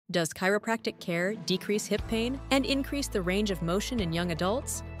Does chiropractic care decrease hip pain and increase the range of motion in young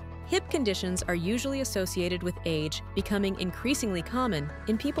adults? Hip conditions are usually associated with age, becoming increasingly common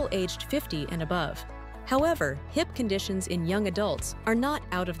in people aged 50 and above. However, hip conditions in young adults are not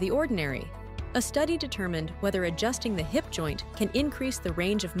out of the ordinary. A study determined whether adjusting the hip joint can increase the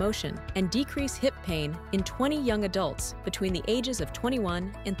range of motion and decrease hip pain in 20 young adults between the ages of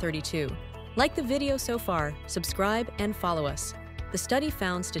 21 and 32. Like the video so far, subscribe and follow us. The study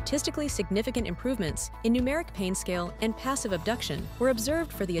found statistically significant improvements in numeric pain scale and passive abduction were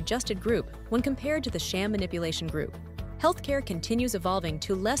observed for the adjusted group when compared to the sham manipulation group. Healthcare continues evolving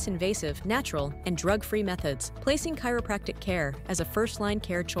to less invasive, natural, and drug-free methods, placing chiropractic care as a first-line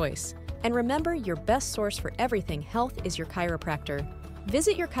care choice. And remember, your best source for everything health is your chiropractor.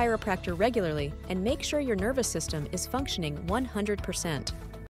 Visit your chiropractor regularly and make sure your nervous system is functioning 100%.